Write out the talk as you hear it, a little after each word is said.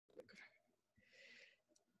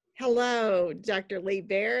Hello, Dr. Lee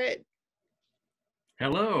Barrett.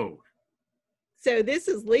 Hello. So this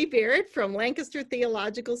is Lee Barrett from Lancaster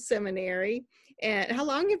Theological Seminary. And how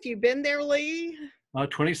long have you been there, Lee?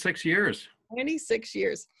 26 years. 26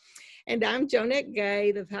 years. And I'm Jonette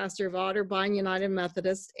Gay, the pastor of Otterbein United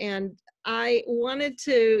Methodist. And I wanted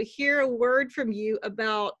to hear a word from you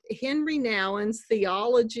about Henry Nouwen's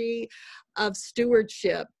theology of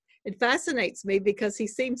stewardship. It fascinates me because he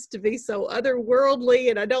seems to be so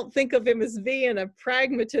otherworldly, and I don't think of him as being a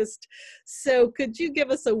pragmatist. So could you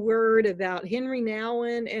give us a word about Henry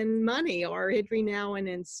Nouwen and money, or Henry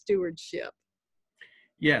Nouwen and stewardship?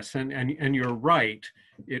 Yes, and you're right.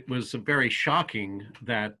 It was very shocking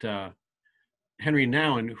that Henry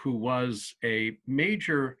Nouwen, who was a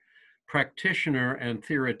major practitioner and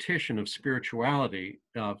theoretician of spirituality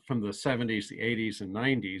from the 70s, the 80s, and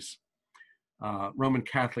 90s, Roman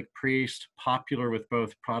Catholic priest, popular with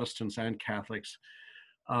both Protestants and Catholics,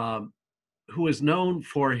 who is known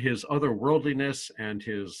for his otherworldliness and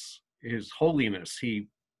his holiness.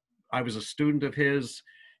 I was a student of his.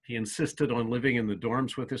 He insisted on living in the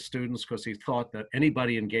dorms with his students because he thought that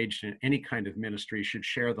anybody engaged in any kind of ministry should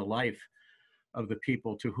share the life of the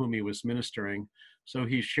people to whom he was ministering. So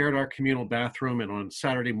he shared our communal bathroom, and on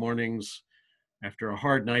Saturday mornings, after a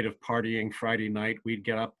hard night of partying, Friday night, we'd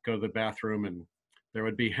get up, go to the bathroom, and there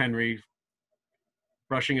would be Henry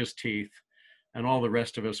brushing his teeth, and all the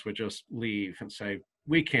rest of us would just leave and say,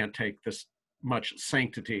 we can't take this much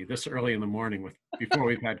sanctity this early in the morning before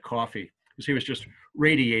we've had coffee, because he was just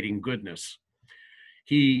radiating goodness.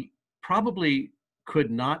 He probably could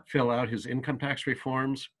not fill out his income tax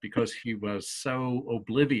reforms because he was so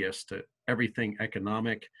oblivious to everything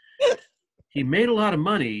economic. He made a lot of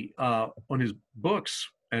money on his books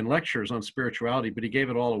and lectures on spirituality, but he gave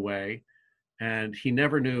it all away, and he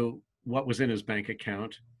never knew what was in his bank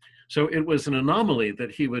account. So it was an anomaly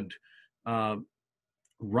that he would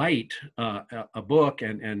write a book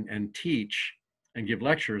and teach and give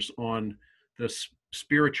lectures on the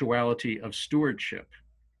spirituality of stewardship.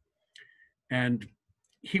 And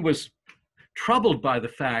he was troubled by the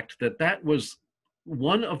fact that that was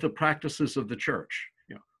one of the practices of the church,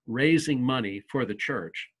 raising money for the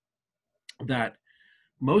church, that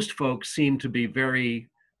most folks seem to be very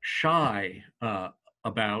shy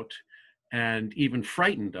about and even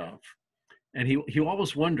frightened of. And he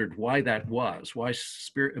always wondered why that was, why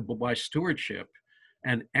stewardship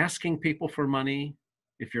and asking people for money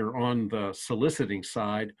if you're on the soliciting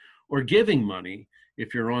side, or giving money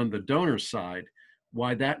if you're on the donor side,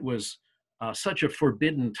 why that was such a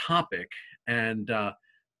forbidden topic and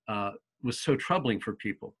was so troubling for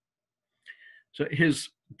people. So his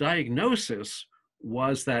diagnosis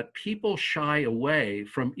was that people shy away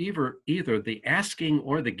from either the asking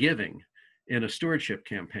or the giving in a stewardship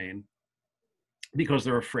campaign because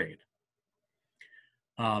they're afraid.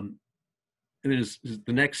 And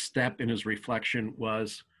the next step in his reflection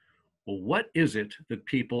was, well, what is it that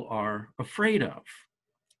people are afraid of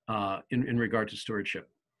in regard to stewardship?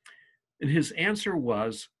 And his answer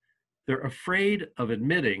was, they're afraid of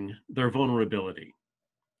admitting their vulnerability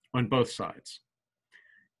on both sides.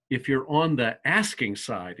 If you're on the asking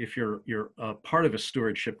side, if you're a part of a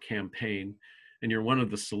stewardship campaign and you're one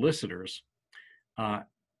of the solicitors,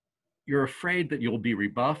 you're afraid that you'll be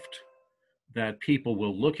rebuffed, that people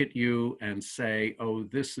will look at you and say, oh,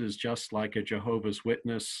 this is just like a Jehovah's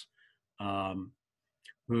Witness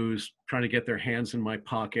who's trying to get their hands in my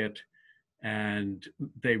pocket, and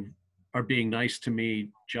they are being nice to me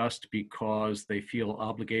just because they feel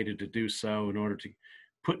obligated to do so in order to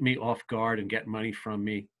put me off guard and get money from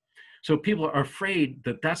me. So people are afraid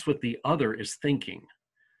that that's what the other is thinking,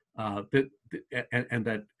 and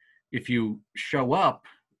that if you show up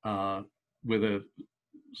with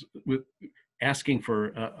asking for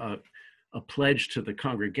a pledge to the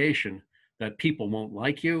congregation, that people won't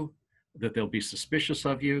like you, that they'll be suspicious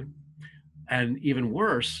of you, and even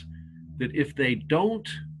worse, that if they don't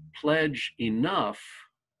pledge enough,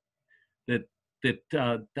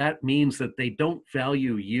 that means that they don't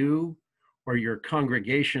value you or your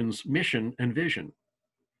congregation's mission and vision.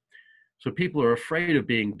 So people are afraid of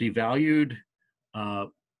being devalued,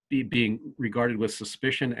 being regarded with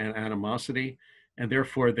suspicion and animosity, and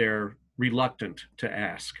therefore they're reluctant to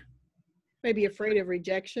ask. Maybe afraid of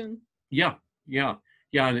rejection? Yeah.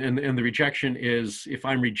 And the rejection is, if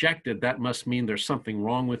I'm rejected, that must mean there's something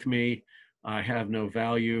wrong with me, I have no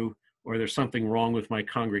value, or there's something wrong with my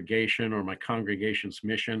congregation or my congregation's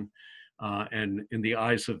mission. And in the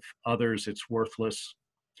eyes of others, it's worthless.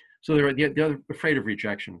 So they're afraid of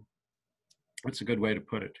rejection. That's a good way to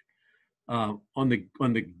put it. On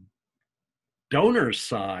the donor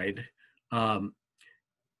side,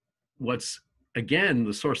 what's, again,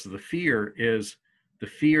 the source of the fear is the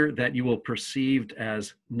fear that you will perceived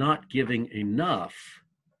as not giving enough.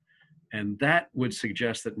 And that would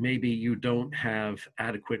suggest that maybe you don't have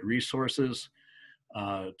adequate resources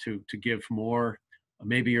to give more.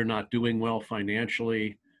 Maybe you're not doing well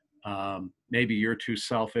financially. Maybe you're too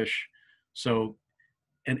selfish. So,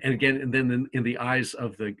 and again, and then in the eyes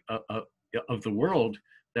of the world,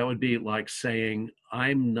 that would be like saying,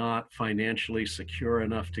 I'm not financially secure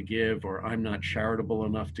enough to give, or I'm not charitable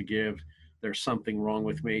enough to give. There's something wrong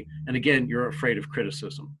with me. And again, you're afraid of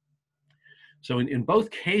criticism. So in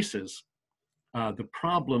both cases, the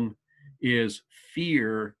problem is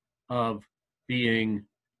fear of being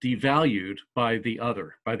devalued by the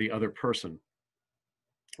other person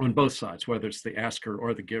on both sides, whether it's the asker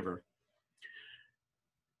or the giver.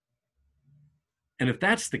 And if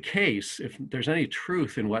that's the case, if there's any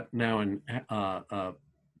truth in what Nouwen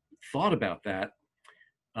thought about that,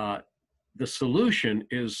 the solution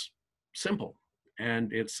is simple,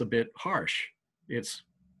 and it's a bit harsh. It's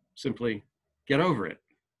simply get over it.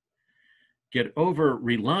 Get over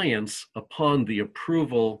reliance upon the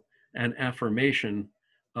approval and affirmation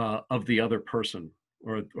of the other person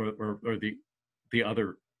or the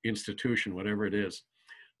other institution, whatever it is.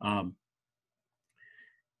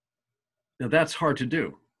 Now that's hard to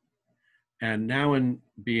do. And Nouwen,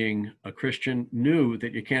 being a Christian, knew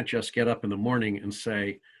that you can't just get up in the morning and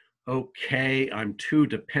say, okay, I'm too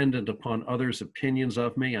dependent upon others' opinions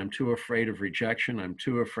of me. I'm too afraid of rejection. I'm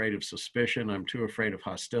too afraid of suspicion. I'm too afraid of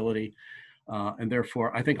hostility. And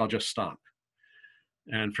therefore, I think I'll just stop.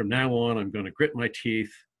 And from now on, I'm going to grit my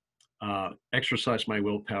teeth, exercise my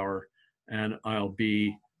willpower, and I'll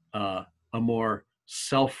be a more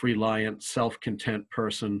self-reliant, self-content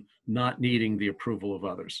person, not needing the approval of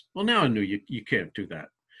others. Well, Nouwen knew you can't do that.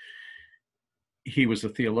 He was a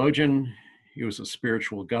theologian. He was a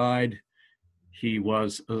spiritual guide. He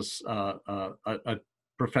was a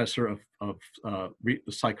professor of the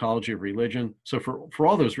psychology of religion. So for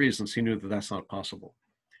all those reasons, he knew that that's not possible.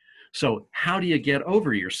 So how do you get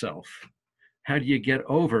over yourself? How do you get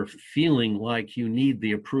over feeling like you need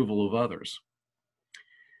the approval of others?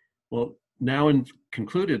 Well, Nouwen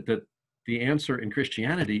concluded that the answer in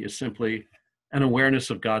Christianity is simply an awareness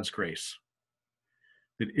of God's grace.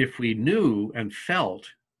 That if we knew and felt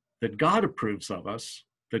that God approves of us,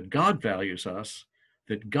 that God values us,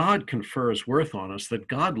 that God confers worth on us, that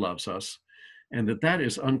God loves us, and that that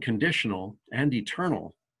is unconditional and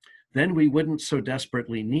eternal, then we wouldn't so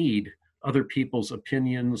desperately need other people's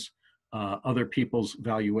opinions, other people's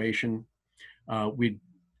valuation.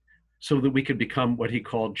 So that we could become what he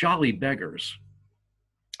called jolly beggars.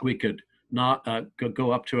 We could not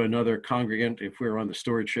go up to another congregant if we were on the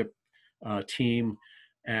stewardship team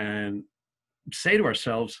and say to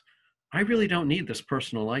ourselves, I really don't need this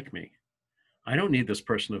person to like me. I don't need this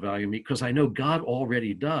person to value me because I know God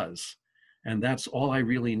already does. And that's all I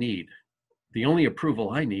really need. The only approval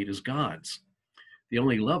I need is God's. The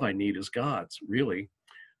only love I need is God's, really.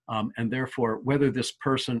 And therefore, whether this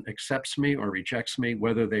person accepts me or rejects me,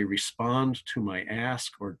 whether they respond to my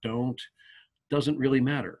ask or don't, doesn't really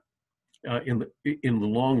matter in the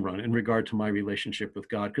long run in regard to my relationship with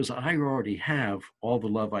God, because I already have all the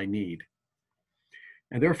love I need.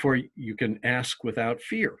 And therefore, you can ask without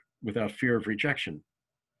fear of rejection.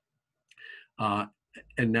 And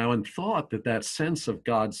Nouwen thought that that sense of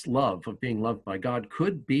God's love, of being loved by God,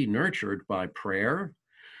 could be nurtured by prayer,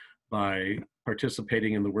 by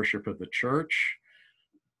participating in the worship of the church,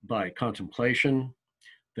 by contemplation,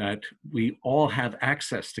 that we all have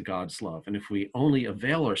access to God's love. And if we only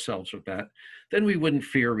avail ourselves of that, then we wouldn't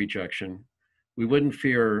fear rejection. We wouldn't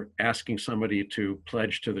fear asking somebody to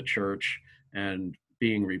pledge to the church and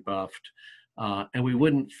being rebuffed. And we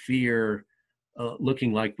wouldn't fear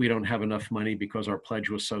looking like we don't have enough money because our pledge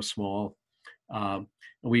was so small.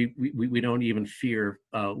 We don't even fear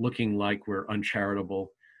looking like we're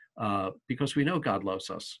uncharitable because we know God loves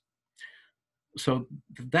us. So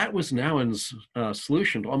that was Nouwen's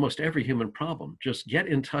solution to almost every human problem. Just get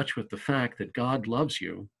in touch with the fact that God loves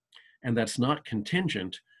you, and that's not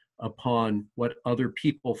contingent upon what other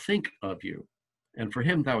people think of you. And for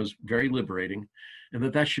him, that was very liberating, and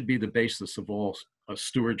that should be the basis of all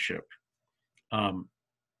stewardship. And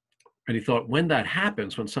he thought, when that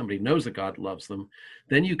happens, when somebody knows that God loves them,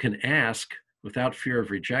 then you can ask without fear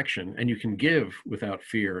of rejection, and you can give without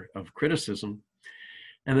fear of criticism,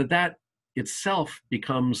 and that itself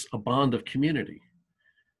becomes a bond of community.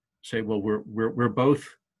 Say, well, we're both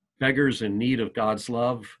beggars in need of God's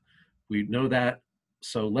love. We know that.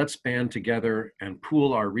 So let's band together and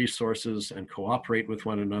pool our resources and cooperate with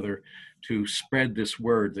one another to spread this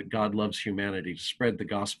word that God loves humanity, to spread the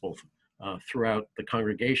gospel throughout the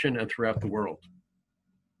congregation and throughout the world.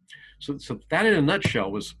 So that in a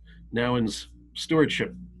nutshell was Nouwen's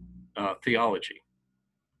stewardship theology.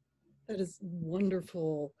 That is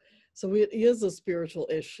wonderful. So it is a spiritual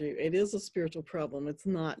issue. It is a spiritual problem. It's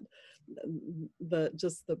not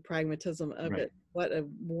just the pragmatism of Right. it. What a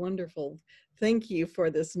wonderful, thank you for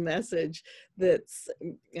this message that's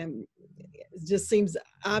just seems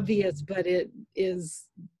obvious, but it is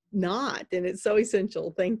not, and it's so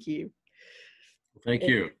essential. Thank you. Thank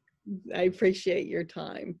you. I appreciate your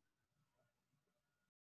time.